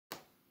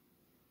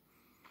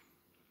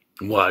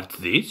What's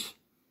this?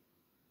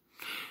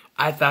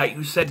 I thought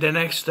you said the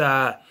next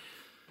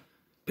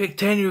Pick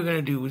 10 you were going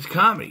to do was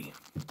comedy.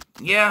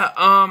 Yeah,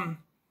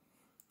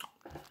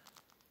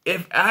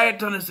 if I had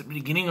done this at the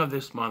beginning of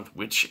this month,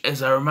 which,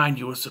 as I remind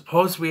you, was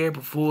supposed to be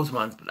April Fool's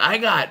month, but I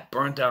got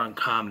burnt out on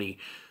comedy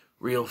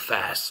real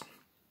fast.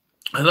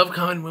 I love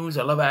comedy movies,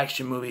 I love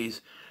action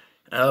movies,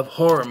 and I love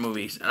horror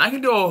movies. And I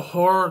can do a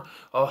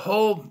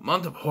whole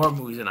month of horror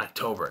movies in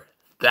October.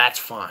 That's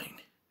fine.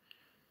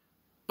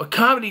 But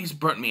comedies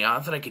burnt me out.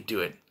 I thought I could do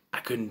it.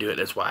 I couldn't do it.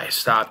 That's why I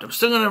stopped. I'm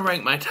still going to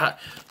rank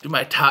do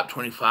my top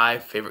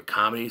 25 favorite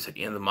comedies at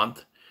the end of the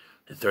month.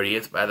 The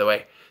 30th, by the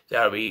way.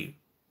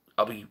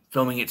 I'll be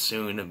filming it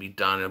soon. It'll be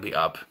done. It'll be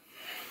up.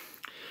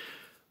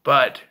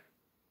 But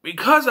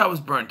because I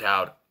was burnt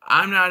out,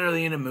 I'm not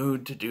really in a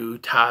mood to do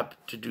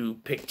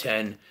Pick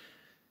 10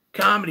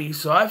 comedy.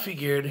 So I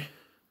figured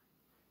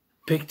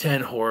Pick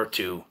 10 horror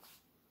 2.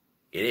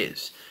 It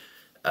is.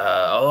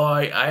 Although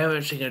I am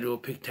actually going to do a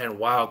Pick 10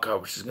 wild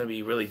card, which is going to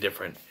be really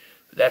different.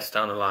 But that's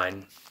down the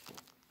line.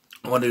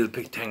 I want to do the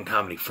Pick 10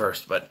 comedy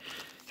first. But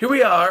here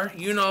we are.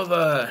 You know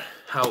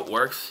how it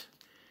works.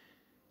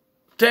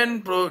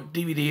 10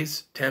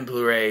 DVDs, 10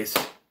 Blu-rays,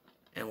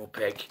 and we'll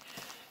pick.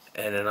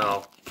 And then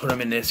I'll put them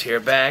in this here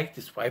bag,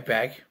 this white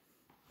bag.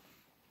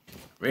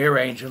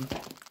 Rearrange them,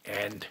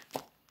 and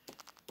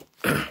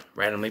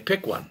randomly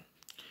pick one.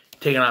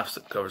 Taking off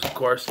the covers, of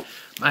course.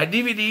 My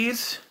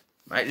DVDs,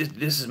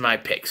 this is my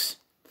picks.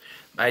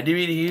 My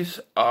DVDs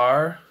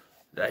that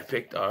I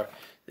picked are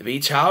The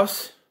Beach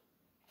House,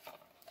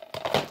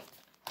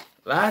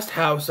 Last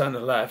House on the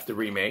Left, the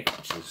remake,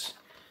 which is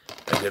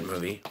a good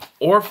movie.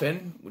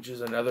 Orphan, which is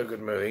another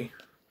good movie.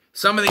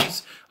 Some of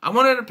these, I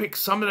wanted to pick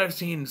some that I've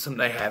seen and some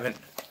that I haven't.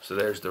 So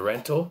there's The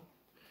Rental,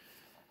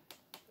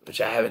 which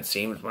I haven't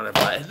seen. Which one I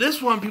bought.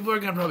 This one, people are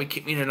going to probably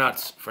kick me in the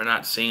nuts for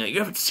not seeing it. You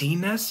haven't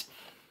seen this?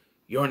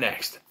 You're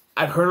next.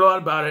 I've heard a lot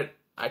about it.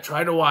 I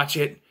tried to watch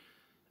it.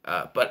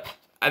 But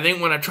I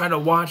think when I tried to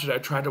watch it, I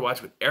tried to watch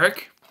it with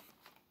Eric.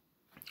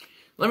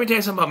 Let me tell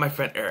you something about my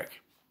friend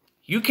Eric.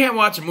 You can't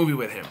watch a movie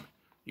with him.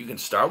 You can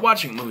start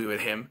watching a movie with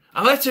him.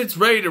 Unless it's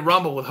Ready to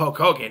Rumble with Hulk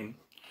Hogan.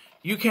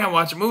 You can't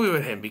watch a movie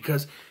with him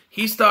because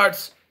he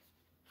starts,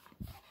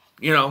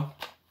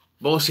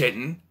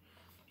 bullshitting.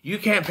 You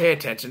can't pay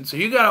attention. So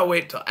you gotta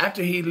wait till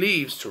after he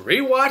leaves to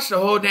rewatch the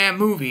whole damn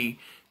movie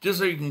just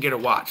so you can get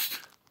it watched.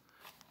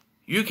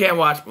 You can't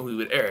watch a movie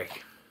with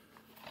Eric.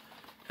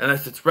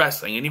 Unless it's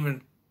wrestling. And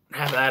even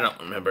half of that I don't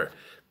remember.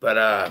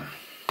 But,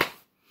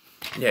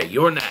 yeah,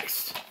 you're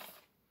next.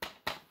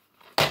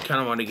 Kind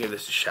of want to give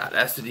this a shot.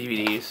 That's the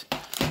DVDs.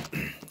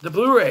 The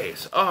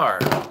Blu-rays are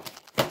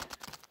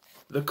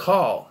The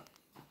Call,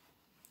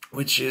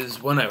 which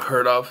is one I've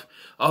heard of.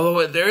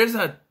 Although there is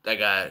a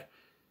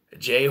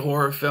J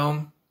horror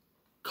film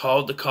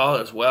called The Call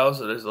as well,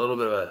 so there's a little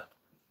bit of a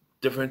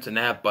difference in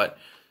that, but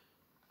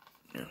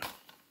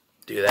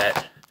do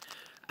that.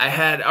 I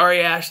had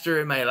Ari Aster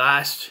in my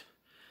last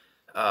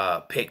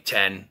Pick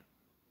 10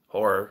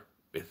 horror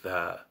with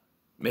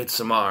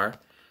Midsommar.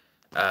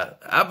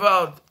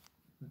 About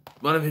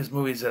one of his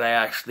movies that I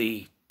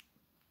actually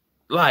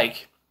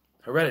like,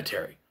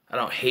 Hereditary. I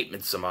don't hate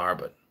Midsommar,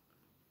 but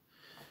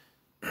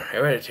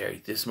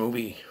Hereditary, this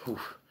movie,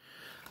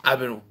 I've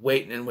been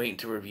waiting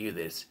to review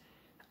this.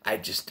 We're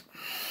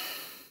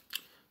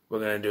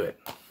going to do it.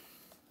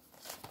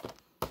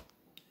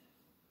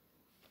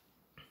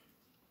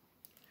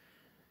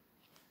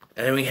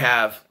 And then we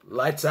have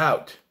Lights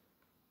Out,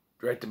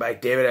 directed by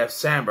David F.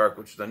 Sandberg,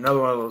 which is another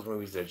one of those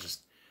movies that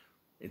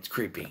it's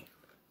creepy,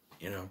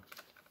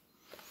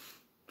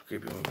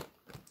 Creepy movie.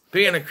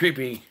 Being a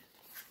creepy,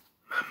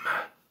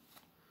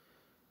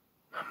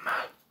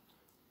 Mama.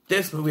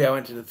 This movie I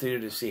went to the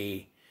theater to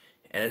see,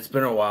 and it's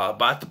been a while. I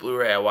bought the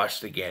Blu-ray, I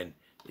watched it again.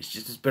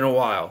 It's been a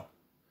while,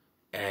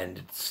 and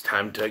it's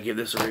time to give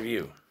this a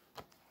review.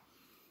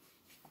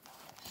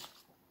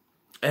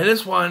 And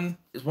this one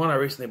is one I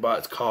recently bought.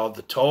 It's called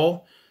The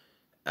Toll.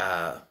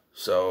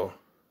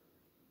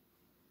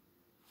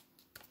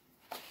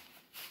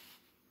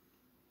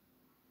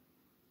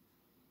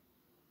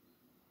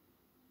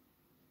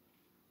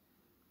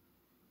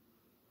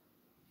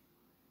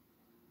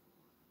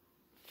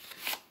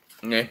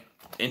 Okay,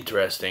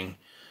 interesting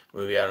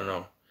movie. I don't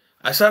know.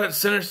 I saw that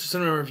Sinister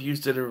Cinema Reviews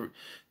did a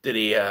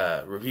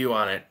review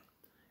on it,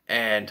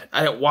 and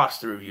I didn't watch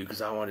the review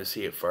because I wanted to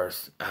see it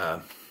first.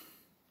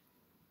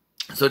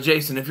 So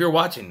Jason, if you're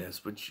watching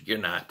this, which you're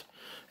not,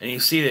 and you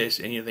see this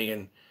and you're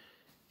thinking,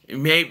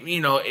 maybe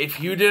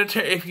if you did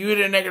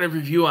a negative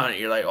review on it,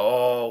 you're like,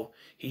 oh,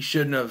 he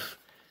shouldn't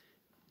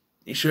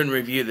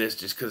review this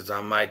just because it's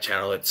on my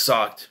channel. It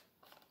sucked.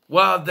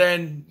 Well,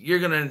 then you're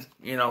gonna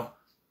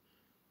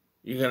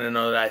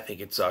know that I think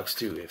it sucks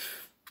too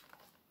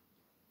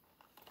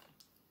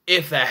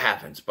if that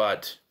happens,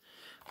 but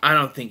I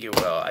don't think it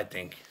will. I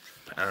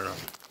don't know.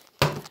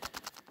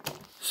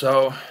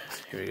 So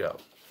here we go.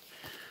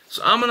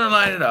 So I'm gonna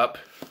line it up.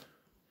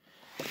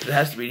 It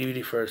has to be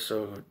DVD first,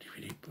 so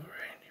DVD,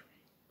 Blu-ray, DVD,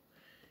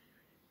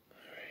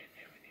 Blu-ray,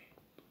 DVD,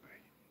 Blu-ray,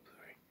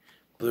 Blu-ray,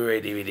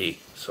 Blu-ray DVD.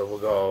 So we'll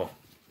go.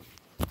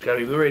 It's gotta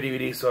be Blu-ray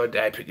DVD, so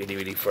I pick the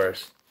DVD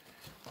first.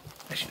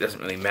 Actually, it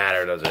doesn't really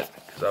matter, does it?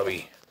 Because I'll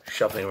be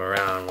shuffling them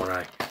around when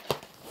I.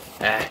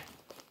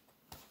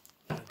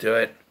 Do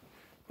it.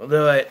 We'll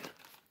do it.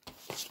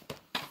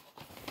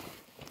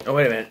 Oh,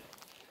 wait a minute.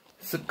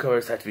 Slip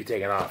covers have to be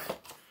taken off.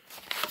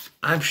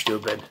 I'm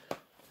stupid.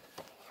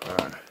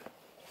 Hold on.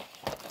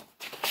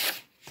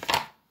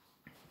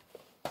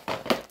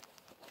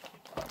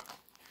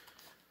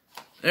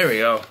 There we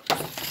go.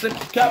 Slip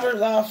the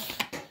covers off.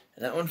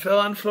 And that one fell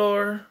on the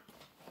floor.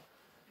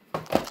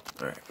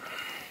 Alright.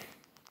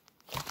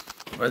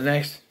 What's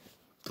next?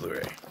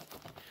 Blu-ray.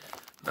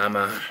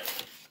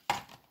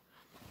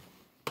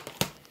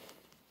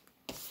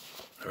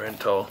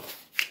 Rental.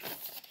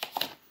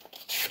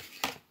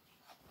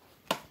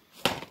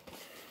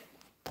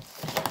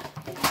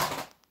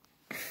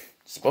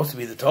 Supposed to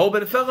be the toe,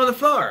 but it fell on the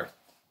floor.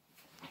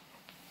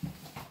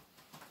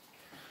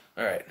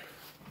 Alright.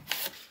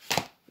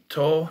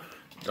 Toe,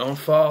 don't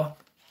fall.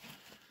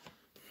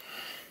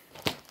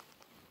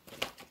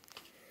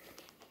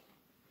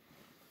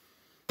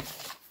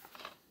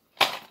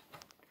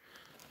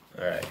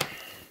 Alright,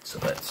 so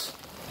let's.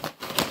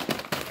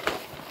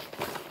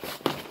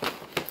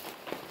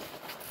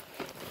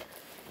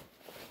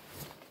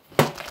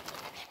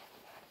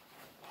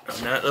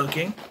 I'm not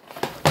looking,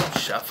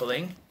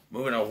 shuffling,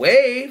 moving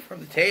away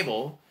from the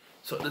table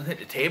so it doesn't hit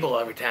the table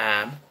every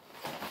time.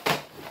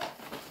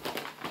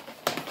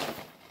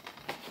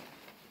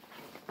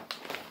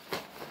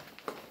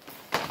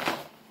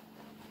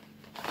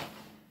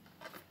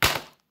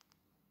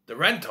 The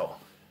rental.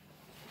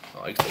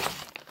 Oh,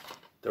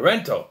 the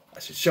rental. I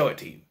should show it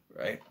to you,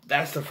 right?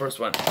 That's the first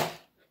one.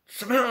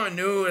 Somehow I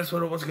knew that's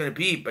what it was going to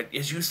be, but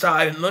as you saw,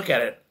 I didn't look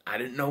at it. I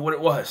didn't know what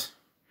it was.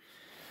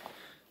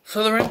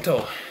 So the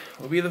rental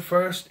will be the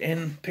first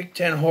in Pick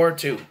 10 Horror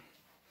 2.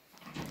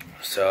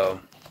 So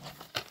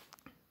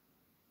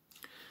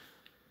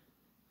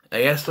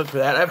I guess look for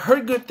that. I've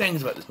heard good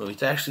things about this movie.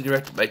 It's actually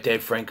directed by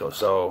Dave Franco,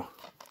 so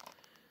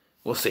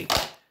we'll see.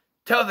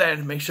 Till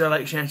then, make sure to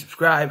like, share, and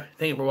subscribe.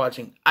 Thank you for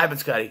watching. I've been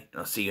Scotty, and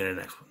I'll see you in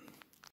the next one.